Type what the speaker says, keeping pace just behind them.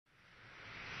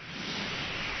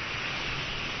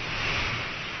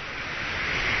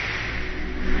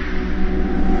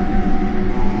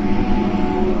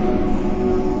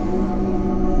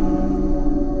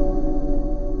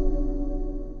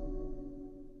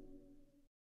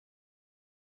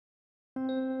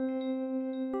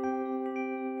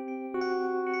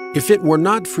If it were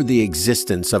not for the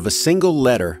existence of a single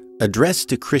letter addressed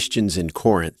to Christians in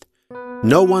Corinth,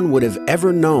 no one would have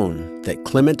ever known that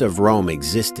Clement of Rome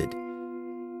existed.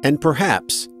 And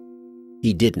perhaps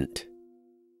he didn't.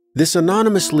 This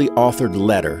anonymously authored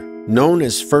letter, known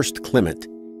as 1 Clement,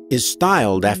 is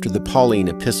styled after the Pauline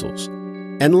epistles,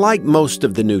 and like most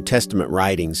of the New Testament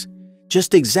writings,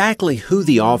 just exactly who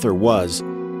the author was,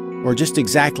 or just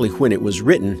exactly when it was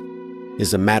written,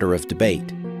 is a matter of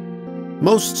debate.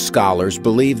 Most scholars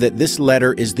believe that this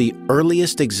letter is the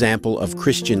earliest example of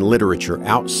Christian literature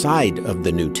outside of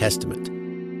the New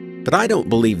Testament. But I don't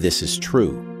believe this is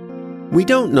true. We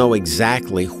don't know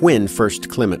exactly when 1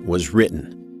 Clement was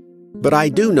written, but I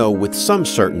do know with some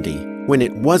certainty when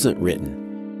it wasn't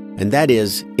written, and that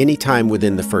is any time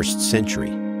within the 1st century.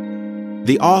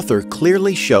 The author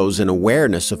clearly shows an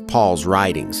awareness of Paul's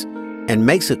writings and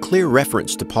makes a clear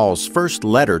reference to Paul's first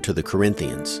letter to the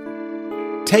Corinthians.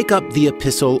 Take up the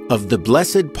epistle of the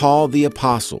blessed Paul the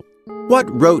Apostle. What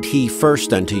wrote he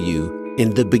first unto you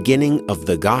in the beginning of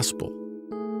the gospel?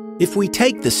 If we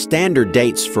take the standard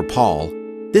dates for Paul,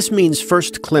 this means 1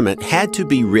 Clement had to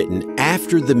be written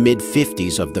after the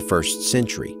mid-50s of the 1st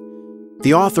century.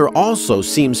 The author also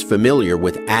seems familiar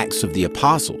with Acts of the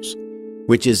Apostles,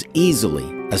 which is easily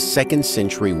a 2nd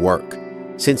century work,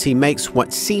 since he makes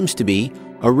what seems to be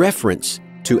a reference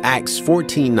to Acts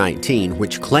 14:19,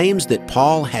 which claims that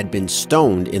Paul had been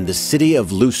stoned in the city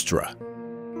of Lystra.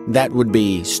 That would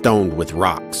be stoned with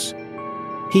rocks.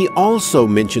 He also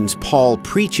mentions Paul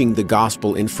preaching the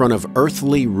gospel in front of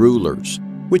earthly rulers,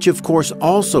 which of course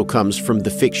also comes from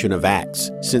the fiction of Acts,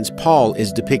 since Paul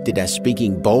is depicted as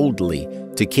speaking boldly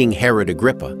to King Herod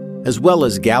Agrippa, as well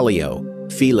as Gallio,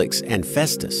 Felix, and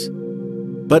Festus.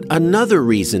 But another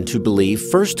reason to believe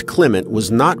 1 Clement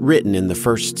was not written in the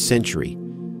 1st century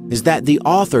is that the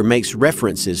author makes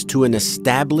references to an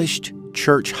established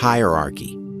church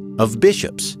hierarchy of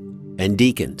bishops and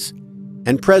deacons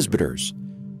and presbyters,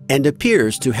 and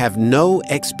appears to have no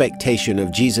expectation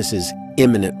of Jesus'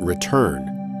 imminent return,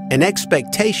 an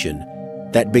expectation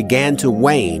that began to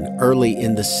wane early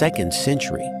in the 2nd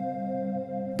century.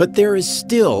 But there is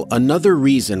still another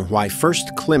reason why 1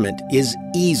 Clement is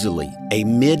easily a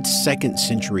mid-2nd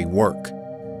century work,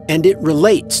 and it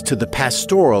relates to the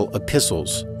pastoral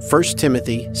epistles, 1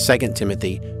 Timothy, 2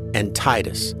 Timothy, and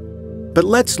Titus. But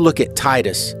let's look at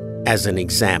Titus as an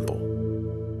example.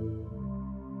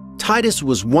 Titus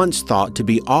was once thought to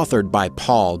be authored by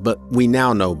Paul, but we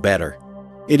now know better.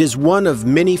 It is one of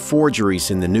many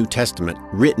forgeries in the New Testament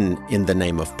written in the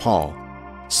name of Paul.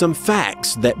 Some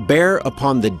facts that bear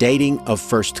upon the dating of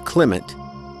 1 Clement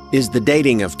is the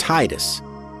dating of Titus.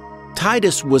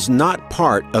 Titus was not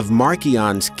part of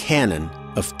Marcion's canon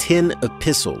of 10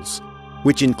 epistles,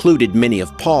 which included many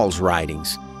of Paul's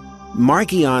writings.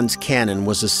 Marcion's canon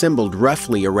was assembled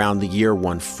roughly around the year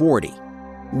 140.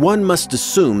 One must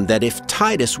assume that if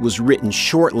Titus was written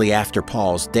shortly after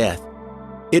Paul's death,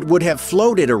 it would have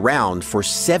floated around for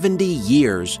 70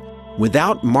 years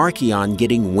without Marcion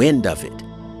getting wind of it.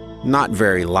 Not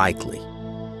very likely.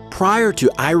 Prior to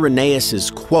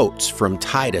Irenaeus' quotes from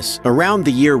Titus around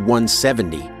the year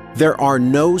 170, there are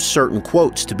no certain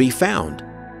quotes to be found.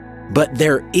 But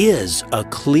there is a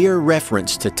clear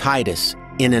reference to Titus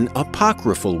in an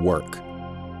apocryphal work,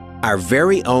 our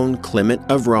very own Clement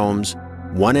of Rome's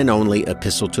one and only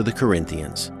epistle to the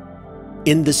Corinthians.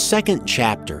 In the 2nd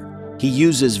chapter, he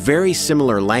uses very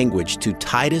similar language to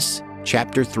Titus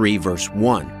chapter 3, verse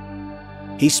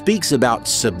 1. He speaks about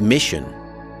submission.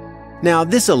 Now,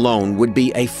 this alone would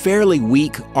be a fairly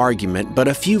weak argument, but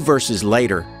a few verses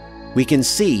later, we can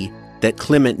see that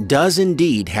Clement does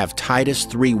indeed have Titus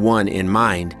 3:1 in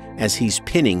mind as he's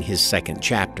penning his 2nd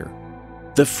chapter.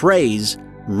 The phrase,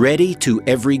 "ready to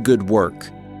every good work,"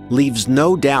 leaves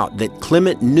no doubt that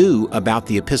Clement knew about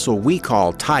the epistle we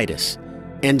call Titus,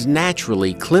 and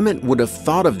naturally, Clement would have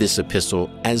thought of this epistle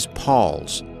as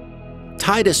Paul's.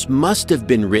 Titus must have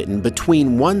been written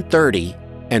between 130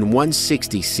 and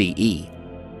 160 CE,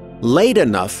 late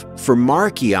enough for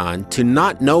Marcion to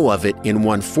not know of it in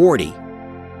 140,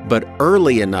 but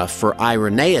early enough for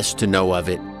Irenaeus to know of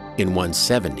it in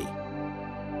 170.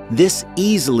 This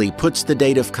easily puts the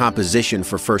date of composition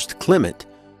for 1 Clement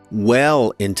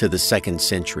well into the 2nd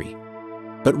century.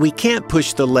 But we can't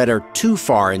push the letter too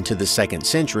far into the 2nd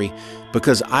century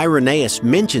because Irenaeus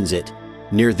mentions it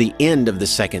near the end of the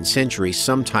 2nd century,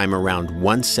 sometime around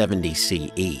 170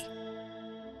 CE.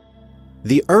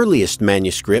 The earliest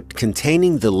manuscript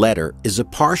containing the letter is a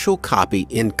partial copy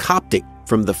in Coptic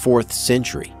from the 4th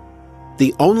century.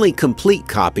 The only complete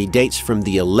copy dates from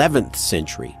the 11th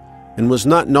century and was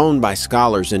not known by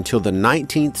scholars until the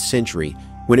 19th century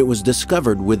when it was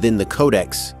discovered within the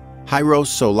Codex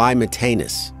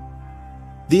Hierosolymitanus.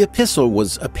 The epistle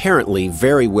was apparently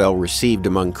very well received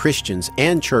among Christians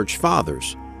and church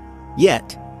fathers.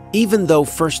 Yet, even though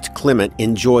First Clement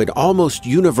enjoyed almost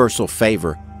universal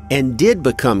favor and did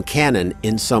become canon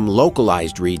in some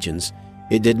localized regions,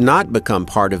 it did not become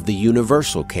part of the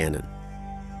universal canon.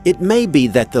 It may be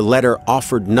that the letter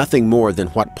offered nothing more than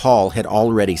what Paul had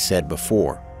already said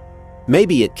before.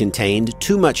 Maybe it contained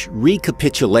too much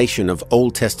recapitulation of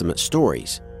Old Testament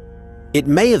stories. It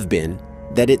may have been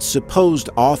that its supposed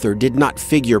author did not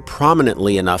figure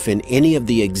prominently enough in any of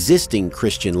the existing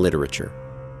Christian literature.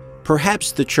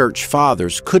 Perhaps the church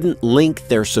fathers couldn't link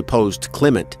their supposed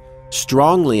Clement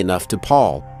strongly enough to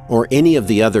Paul or any of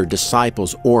the other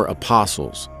disciples or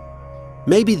apostles.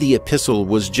 Maybe the epistle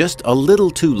was just a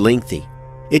little too lengthy.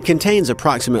 It contains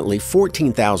approximately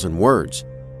 14,000 words,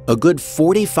 a good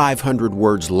 4,500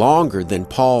 words longer than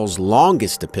Paul's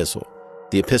longest epistle,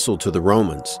 the Epistle to the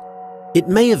Romans. It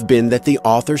may have been that the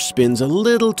author spends a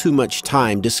little too much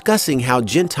time discussing how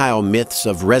Gentile myths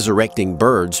of resurrecting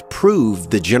birds prove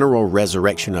the general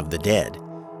resurrection of the dead.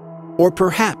 Or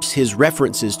perhaps his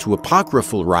references to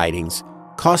apocryphal writings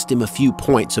cost him a few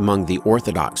points among the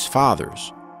Orthodox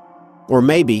fathers. Or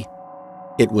maybe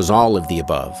it was all of the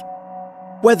above.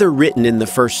 Whether written in the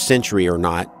first century or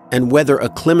not, and whether a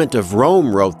Clement of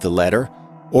Rome wrote the letter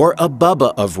or a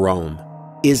Bubba of Rome,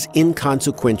 is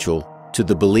inconsequential to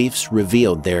the beliefs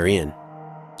revealed therein.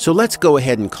 So let's go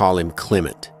ahead and call him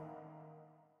Clement.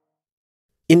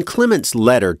 In Clement's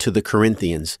letter to the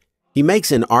Corinthians, he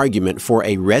makes an argument for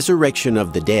a resurrection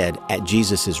of the dead at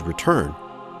Jesus' return.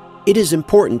 It is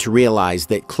important to realize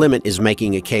that Clement is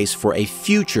making a case for a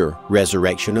future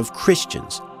resurrection of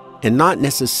Christians, and not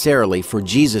necessarily for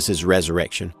Jesus'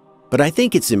 resurrection. But I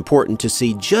think it's important to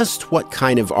see just what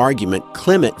kind of argument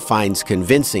Clement finds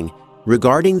convincing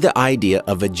regarding the idea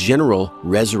of a general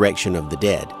resurrection of the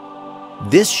dead.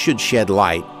 This should shed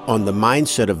light on the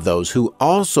mindset of those who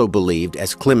also believed,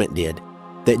 as Clement did,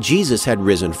 that Jesus had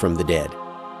risen from the dead.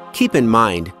 Keep in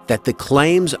mind that the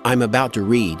claims I'm about to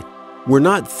read were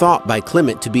not thought by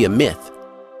Clement to be a myth,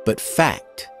 but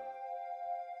fact.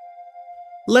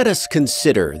 Let us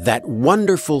consider that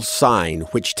wonderful sign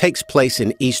which takes place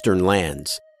in eastern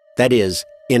lands, that is,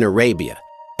 in Arabia,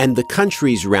 and the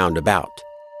countries round about.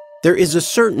 There is a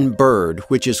certain bird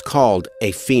which is called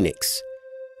a phoenix.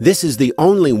 This is the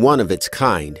only one of its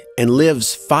kind and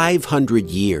lives 500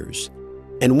 years.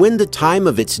 And when the time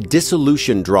of its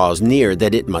dissolution draws near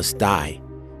that it must die,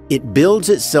 it builds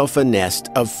itself a nest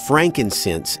of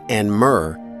frankincense and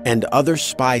myrrh and other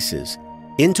spices,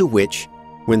 into which,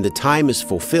 when the time is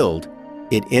fulfilled,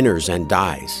 it enters and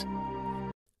dies.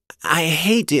 I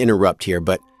hate to interrupt here,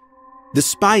 but the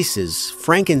spices,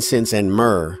 frankincense and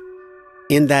myrrh,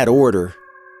 in that order,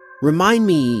 remind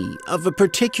me of a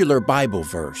particular Bible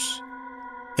verse.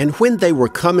 And when they were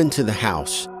come into the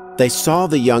house, they saw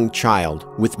the young child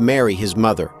with Mary his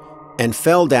mother, and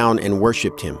fell down and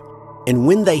worshipped him. And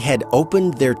when they had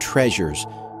opened their treasures,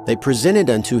 they presented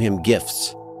unto him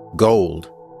gifts,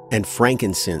 gold, and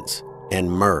frankincense,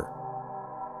 and myrrh.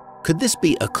 Could this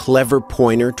be a clever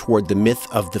pointer toward the myth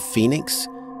of the phoenix?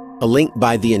 A link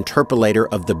by the interpolator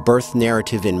of the birth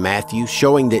narrative in Matthew,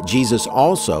 showing that Jesus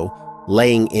also,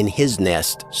 laying in his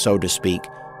nest, so to speak,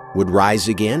 would rise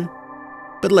again?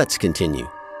 But let's continue.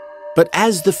 But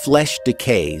as the flesh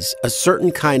decays, a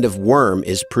certain kind of worm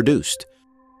is produced.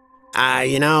 I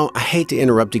hate to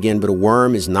interrupt again, but a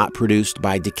worm is not produced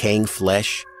by decaying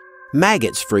flesh.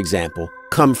 Maggots, for example,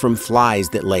 come from flies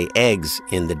that lay eggs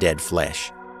in the dead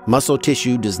flesh. Muscle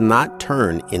tissue does not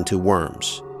turn into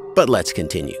worms. But let's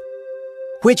continue.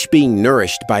 Which, being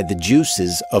nourished by the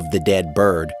juices of the dead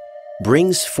bird,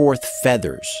 brings forth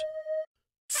feathers.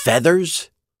 Feathers?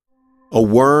 A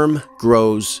worm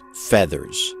grows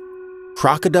feathers.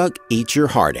 Crocoduck, eat your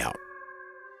heart out.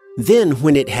 Then,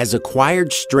 when it has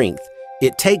acquired strength,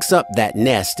 it takes up that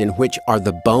nest in which are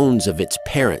the bones of its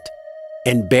parent,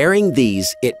 and bearing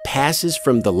these, it passes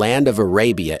from the land of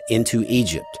Arabia into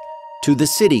Egypt, to the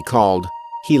city called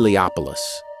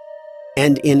Heliopolis.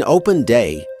 And in open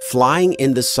day, flying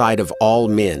in the sight of all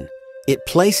men, it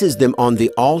places them on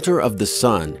the altar of the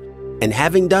sun, and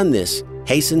having done this,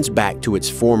 hastens back to its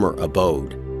former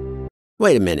abode.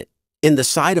 Wait a minute, in the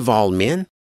sight of all men?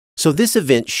 So this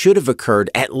event should have occurred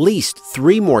at least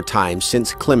 3 more times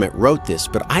since Clement wrote this,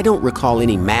 but I don't recall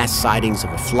any mass sightings of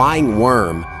a flying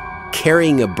worm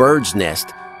carrying a bird's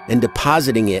nest and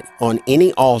depositing it on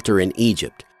any altar in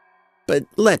Egypt. But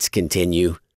let's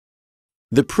continue.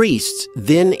 The priests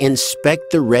then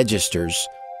inspect the registers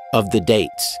of the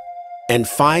dates and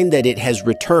find that it has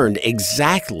returned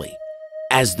exactly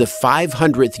as the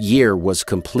 500th year was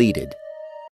completed.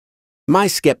 My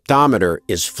skeptometer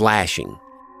is flashing.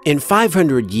 In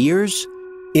 500 years,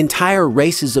 entire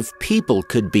races of people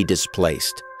could be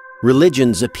displaced,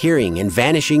 religions appearing and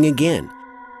vanishing again.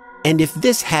 And if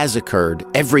this has occurred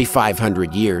every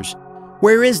 500 years,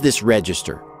 where is this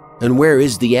register? And where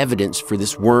is the evidence for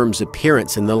this worm's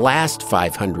appearance in the last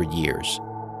 500 years?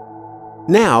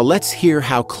 Now let's hear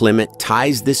how Clement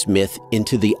ties this myth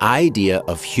into the idea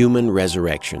of human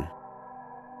resurrection.